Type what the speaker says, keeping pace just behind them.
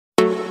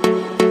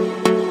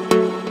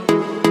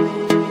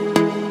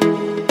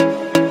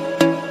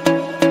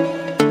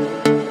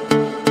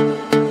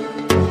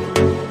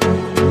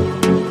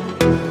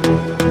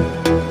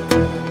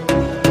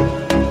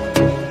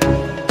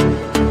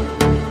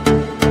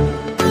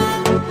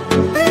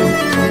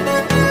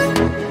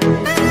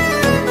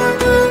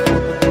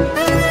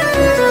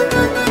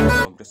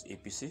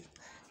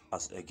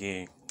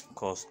again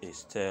caused a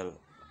stir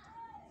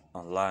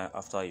online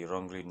after he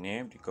wrongly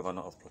named the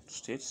governor of Plateau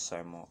State,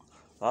 Simon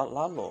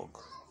Lalong.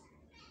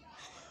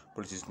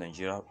 Politics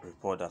Nigeria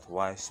report that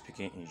while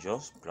speaking in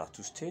Jos,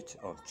 Plateau State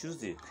on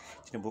Tuesday,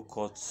 Tinubu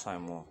called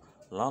Solomon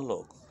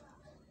Lalong,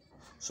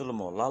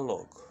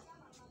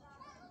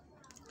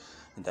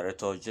 the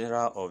Director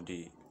General of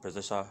the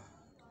Presidential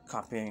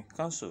Campaign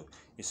Council,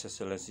 His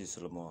Excellency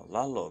Solomon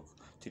Lalong.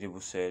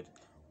 Tinubu said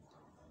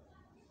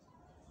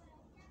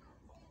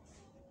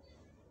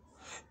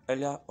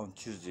earlier on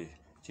Tuesday,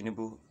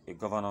 Tinubu, a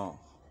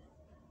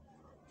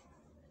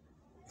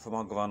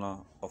former governor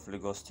of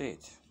Lagos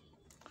State,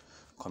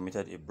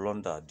 committed a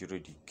blunder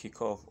during the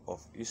kickoff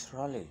of his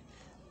rally,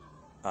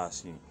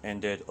 as he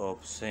ended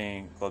up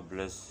saying "God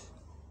bless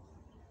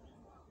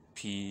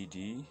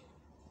PD"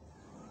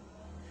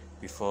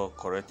 before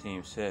correcting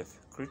himself.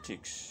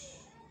 Critics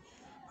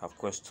have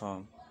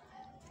questioned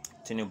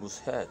Tinubu's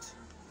health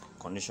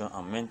condition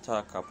and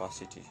mental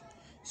capacity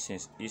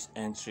since his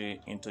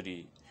entry into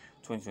the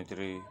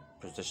 2023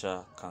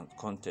 presidential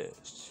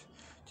contest.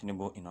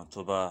 Tinubu in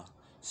October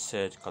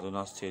said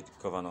Kaduna State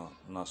Governor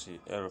Nasir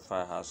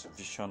El-Rufai has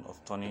vision of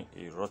turning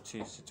a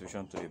rotty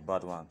situation to a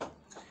bad one.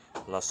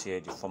 Last year,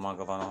 the former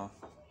governor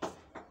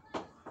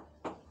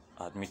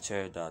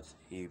admitted that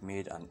he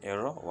made an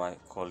error while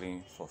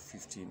calling for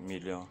 50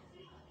 million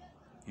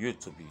youth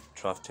to be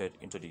drafted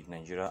into the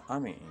Nigerian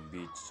army in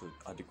bid to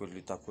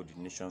adequately tackle the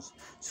nation's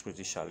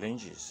security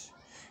challenges.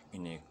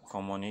 In a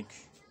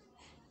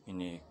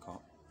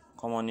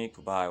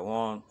communique by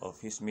one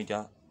of his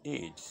media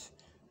aides,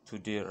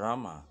 today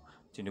Rama,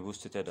 Tinubu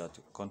stated that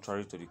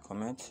contrary to the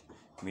comment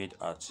made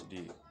at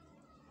the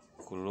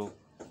colloquium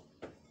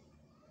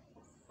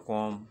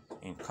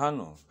in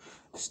Kano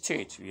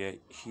State, where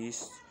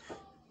his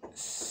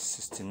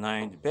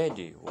 69th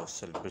birthday was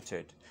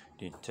celebrated,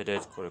 the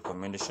intended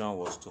recommendation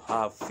was to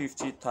have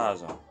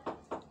 50,000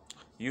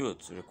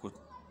 youths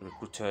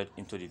recruited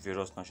into the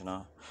various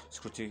national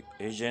security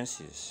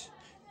agencies,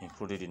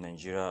 including the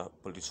Nigeria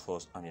Police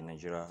Force and the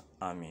Nigeria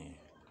Army.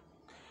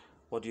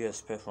 What do you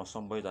expect from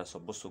somebody that's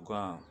supposed to go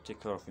and take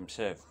care of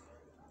himself,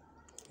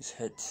 his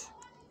health?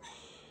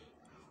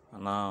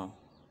 And now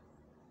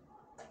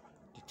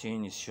the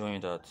thing is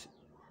showing that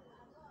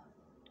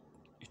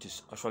it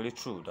is actually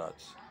true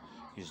that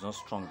he's not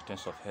strong in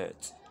terms of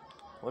health.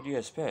 What do you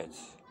expect?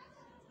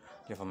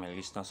 Therefore, my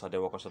listeners, are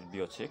there workers of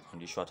your take on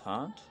the short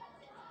hand?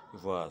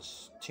 If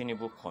was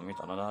Tinubu commit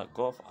another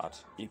Goof at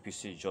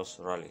APC Jos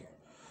rally,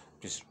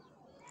 please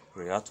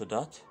react to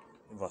that.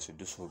 If as you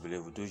do so, we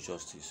believe we do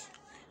justice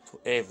to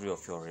every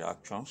of your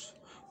reactions.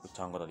 We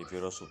thank God that the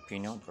various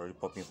opinions already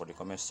popping for the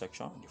comment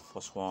section. The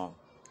first one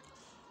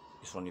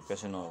is from the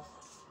person of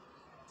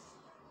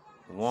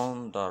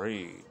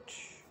Wondered,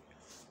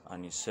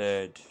 and he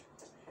said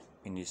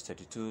in his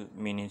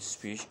 32-minute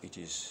speech, it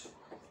is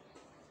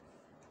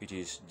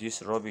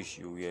this rubbish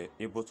you were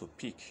able to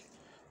pick.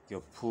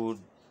 You pulled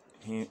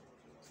him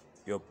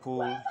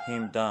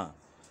down.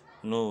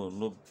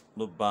 No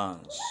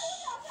bans.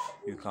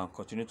 You can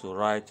continue to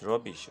write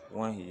rubbish.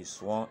 When he is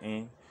sworn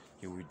in,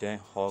 he will then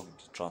hug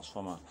the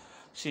transformer.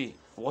 See,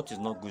 what is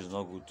not good is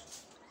not good,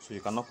 so you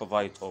cannot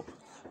cover it up.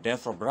 Then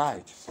from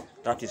right,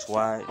 that is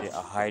why they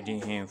are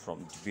hiding him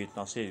from debate.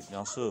 Now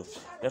so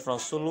then from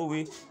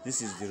Solowi,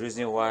 this is the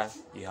reason why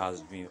he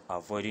has been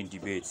avoiding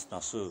debates. Now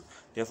so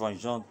therefore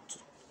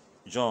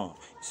John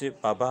say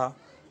Baba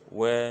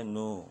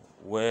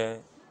where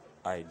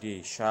I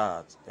did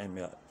shout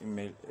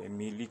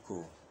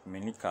Emilico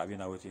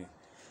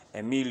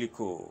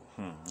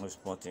no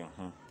spotting.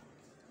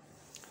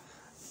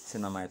 It's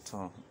not my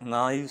turn.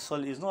 Now it's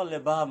not all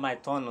about my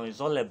turn, no, it's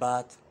all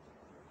about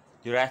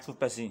the rightful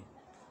person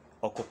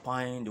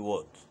occupying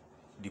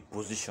the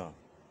position,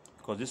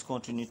 because this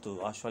country needs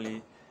to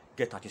actually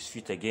get at his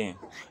feet again.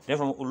 Then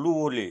from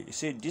Uluwole, he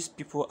said these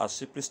people are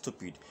simply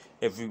stupid.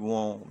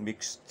 Everyone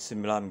makes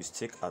similar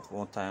mistake at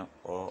one time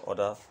or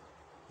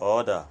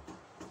other.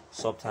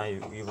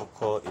 Sometimes you even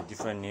call a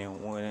different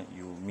name when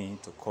you mean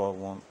to call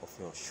one of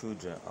your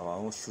children, our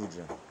own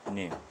children,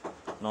 name.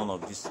 None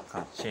of this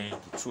can change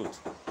the truth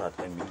that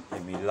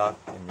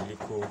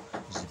Emilico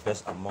is the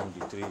best among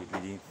the three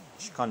leading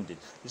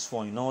candidates. This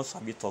one, you know,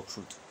 sabi talk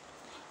truth.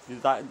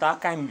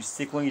 That kind of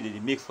mistake when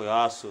you make for your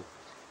house, so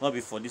not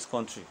be for this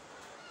country.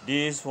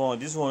 This one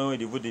when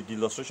you vote, the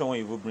illustration when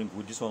you will bring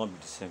with this one not be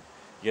the same.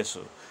 Yes,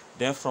 sir.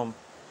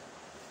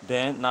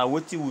 Then now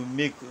what we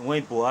make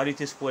when Buhari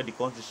takes for the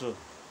country, so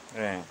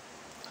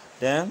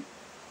then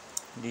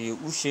the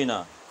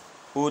Ushena,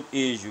 old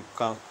age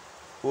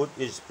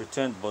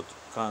pretend but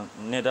can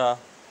never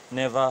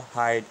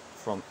hide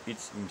from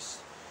its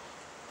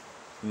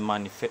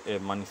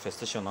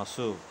manifestation and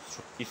so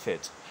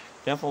effect.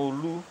 Then for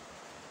Ulu,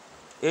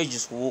 age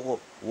is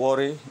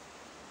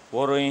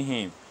worrying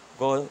him.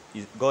 God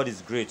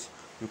is great.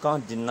 You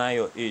can't deny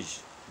your age.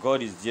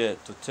 God is there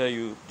to tell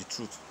you the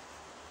truth.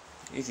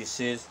 If he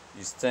says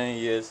it's 10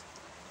 years,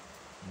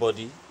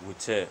 body will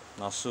tell.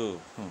 Now so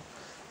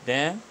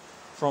then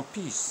from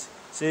peace,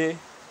 say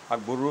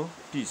Agboro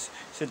peace.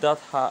 Say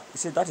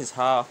that is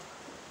how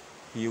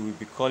he will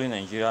be calling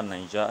Nigeria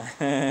Niger.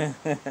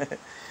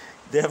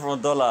 They're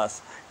from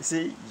dollars. You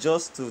see,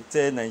 just to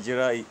tell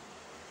Nigeria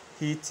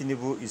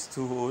Tinubu is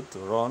too old to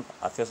run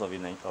affairs of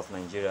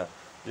Nigeria.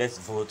 Let's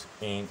vote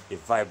in a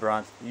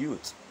vibrant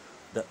youth,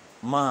 the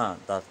man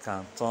that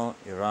can turn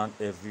around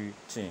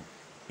everything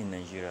in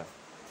Nigeria.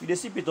 You dey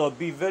see Peter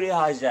be very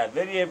agile,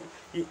 very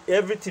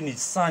everything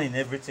is sound in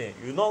everything.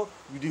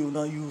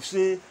 You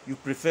say you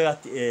prefer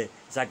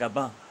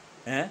Zagaban,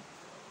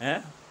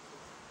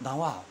 Now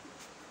wow,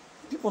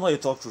 people know you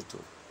talk truth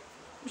too.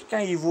 Which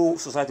kind of evil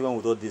society when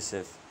we do this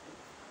self?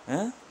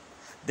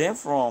 Then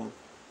from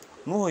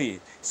Noe,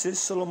 say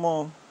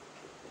Solomon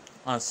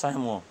and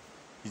Simon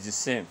is the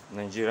same.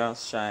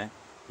 Nigerians shine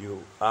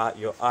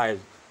your eyes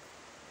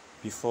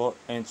before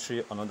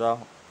entry. Another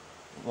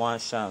one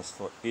chance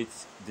for 8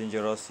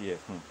 dangerous years.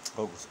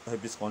 God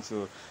help this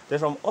country. Then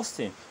from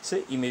Austin,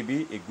 say he may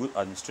be a good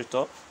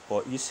administrator,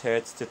 but his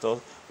health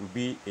status will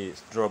be a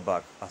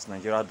drawback, as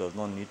Nigeria does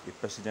not need a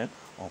president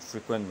on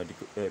frequent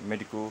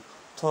medical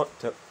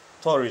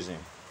tourism.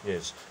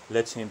 Yes,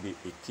 let him be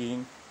a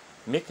king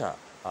maker,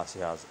 as he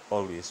has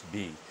always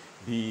been.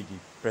 Be the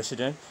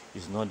president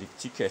is not the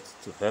ticket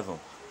to heaven,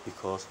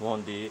 because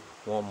one day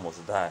one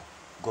must die.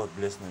 God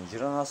bless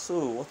Nigeria.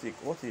 So what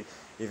a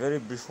very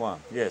brief one.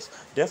 Yes.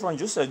 Therefore,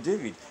 Joseph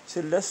David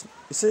said,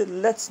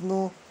 let's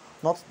not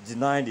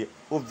deny the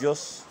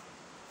obvious.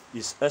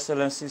 His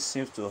Excellency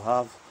seems to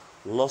have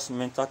lost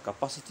mental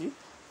capacity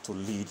to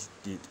lead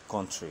the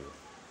country.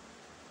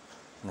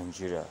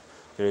 Nigeria.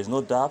 There is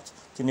no doubt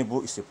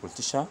Tinubu is a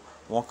politician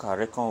one can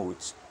reckon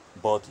with,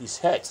 but his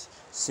head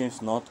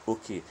seems not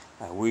okay.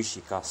 I wish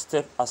he can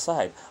step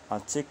aside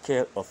and take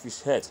care of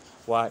his head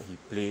while he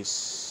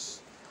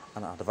plays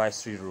an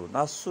advisory role.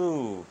 Now,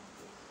 so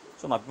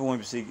some people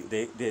want to say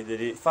they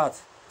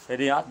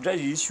address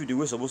the issue the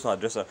way supposed to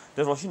address it.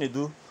 That's what they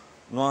do.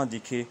 No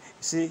decay.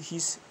 See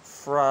his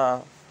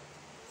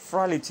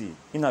frailty,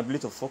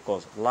 inability to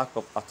focus, lack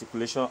of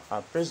articulation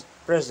and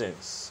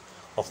presence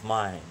of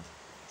mind,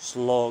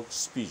 slug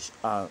speech,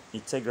 and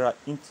integral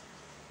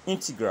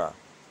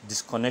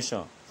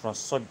disconnection from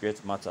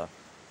subject matter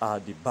are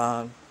the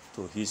ban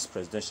to his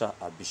presidential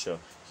ambition.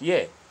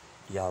 Here,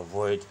 he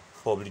avoid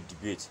public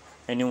debate.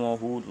 Anyone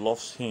who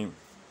loves him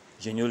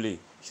genuinely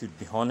should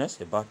be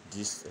honest about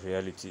this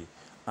reality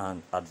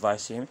and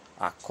advise him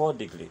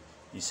accordingly.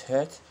 His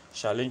health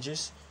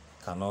challenges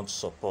cannot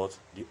support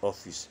the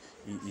office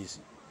he is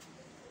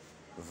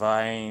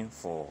vying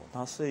for.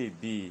 Now, so it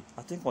be.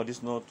 I think on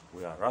this note,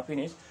 we are wrapping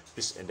it.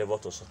 Please endeavor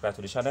to subscribe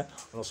to the channel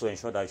and also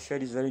ensure that you share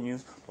this very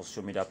news on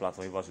social media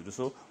platforms. If you do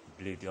so,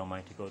 we believe the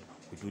Almighty God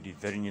will do the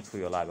very news for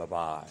your life. Bye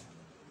bye.